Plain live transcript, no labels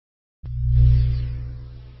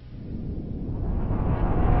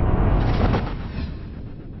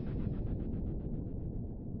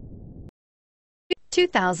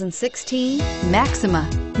2016 Maxima.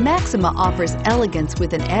 Maxima offers elegance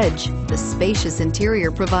with an edge. The spacious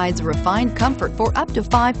interior provides refined comfort for up to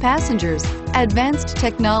 5 passengers. Advanced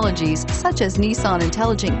technologies such as Nissan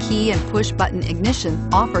intelligent key and push-button ignition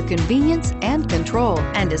offer convenience and control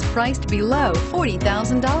and is priced below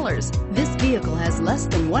 $40,000. This vehicle has less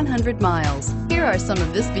than 100 miles. Here are some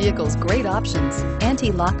of this vehicle's great options: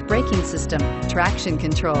 anti-lock braking system, traction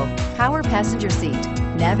control, power passenger seat,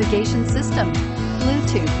 navigation system,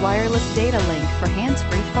 Bluetooth wireless data link for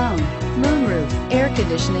hands-free phone, moonroof, air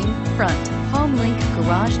conditioning, front, home link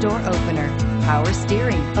garage door opener, power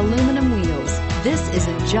steering, aluminum wheels. This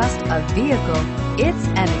isn't just a vehicle, it's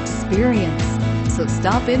an experience. So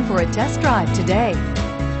stop in for a test drive today.